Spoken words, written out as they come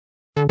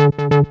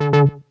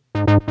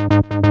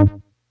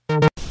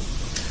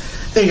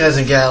Hey guys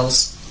and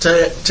gals,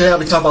 today I'll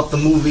be talking about the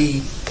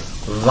movie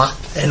Rock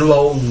and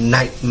Roll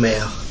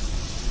Nightmare.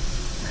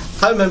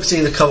 I remember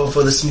seeing the cover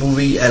for this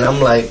movie and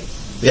I'm like,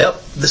 yep,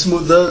 this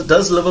movie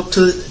does live up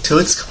to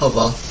its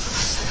cover.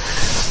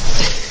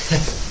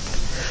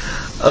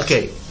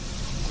 Okay,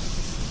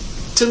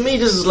 to me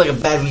this is like a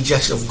bad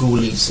rejection of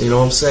Ghoulies, you know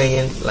what I'm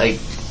saying? Like,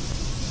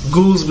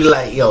 Ghouls be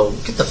like, yo,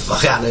 get the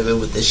fuck out of here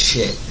with this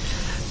shit.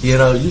 You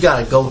know, you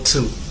gotta go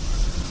too.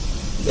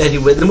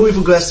 Anyway, the movie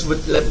progressed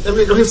with,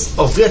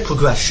 weird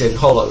progression.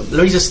 Hold on,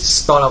 let me just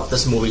start out with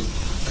this movie.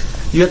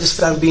 You have this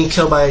family being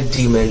killed by a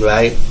demon,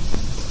 right?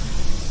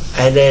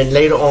 And then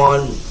later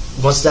on,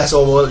 once that's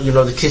over, you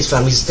know, the kid's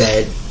family's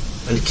dead,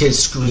 and the kid's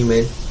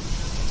screaming.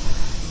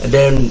 And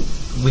then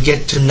we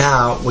get to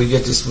now, where you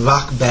get this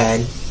rock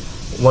band,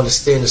 want to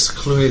stay in a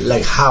secluded,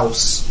 like,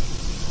 house,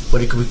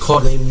 where they can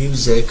record their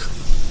music,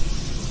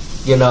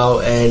 you know,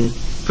 and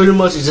pretty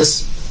much it's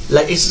just,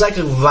 like, it's like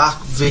a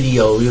rock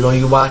video, you know,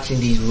 you're watching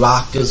these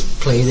rockers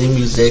playing their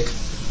music,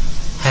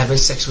 having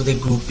sex with their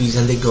groupies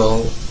and their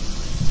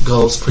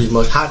girls, pretty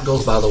much, hot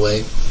girls, by the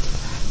way.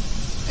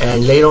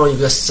 And later on,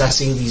 you're start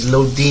seeing these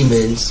little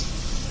demons,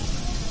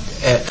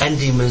 and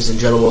demons in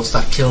general,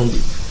 start killing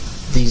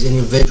these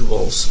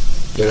individuals,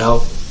 you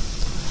know.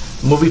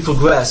 The movie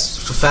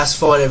progressed, so fast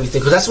forward everything,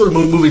 because that's what the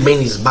movie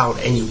mainly is about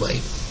anyway.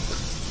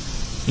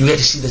 You get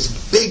to see this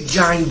big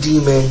giant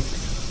demon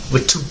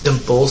with two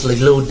dimples, like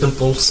little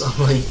dimples. I'm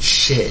like,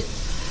 shit.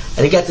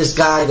 And you got this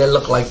guy that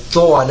looked like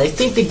Thor, and I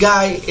think the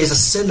guy is a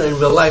sinner in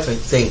real life, I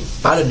think,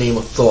 by the name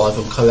of Thor, if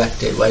I'm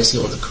corrected, what I see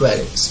on the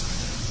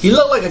credits. He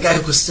looked like a guy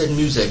who could sing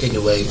music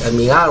anyway. I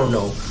mean, I don't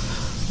know.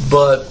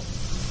 But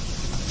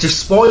to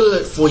spoil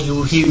it for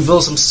you, he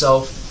reveals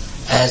himself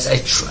as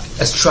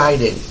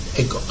Trident,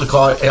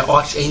 an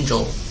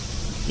archangel.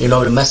 You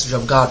know, the messenger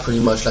of God,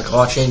 pretty much, like an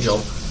archangel,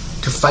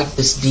 to fight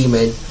this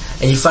demon.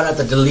 And you find out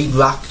that the lead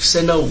rock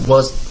singer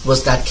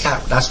was that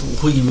cat. That's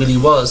who he really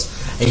was.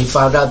 And you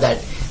found out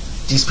that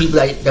these people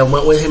that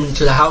went with him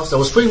into the house, that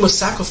was pretty much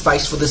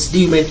sacrificed for this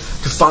demon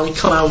to finally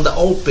come out in the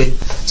open,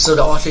 so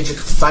the archangel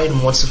could fight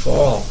him once and for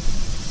all.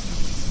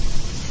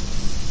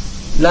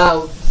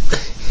 Now,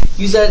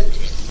 you said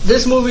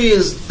this movie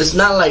is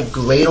not like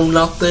great or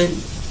nothing,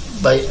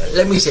 but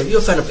let me say, if you're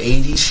a fan of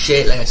 80s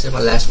shit, like I said in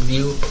my last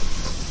review,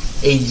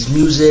 80s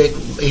music,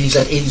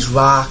 80s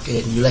rock,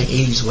 and you like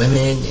 80s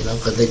women, you know,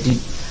 because they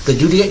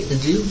do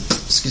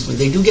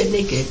get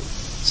naked,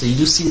 so you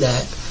do see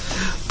that.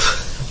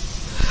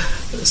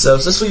 So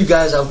just for you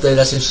guys out there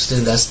that's interested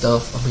in that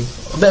stuff, I mean,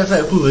 matter of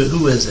fact,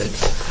 who is it?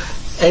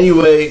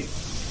 Anyway,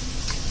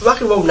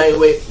 Rock and Roll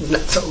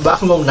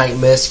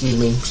Nightmare, excuse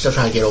me, still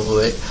trying to get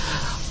over it.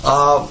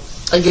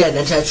 Again,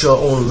 that's at your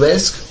own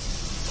risk.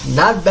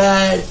 Not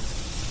bad,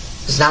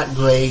 it's not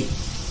great,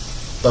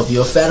 but if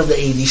you're a fan of the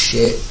 80s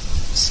shit,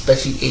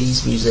 especially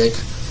 80s music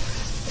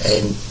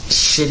and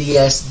shitty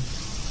ass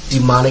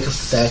demonic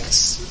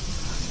effects,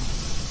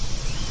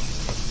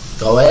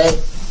 go ahead.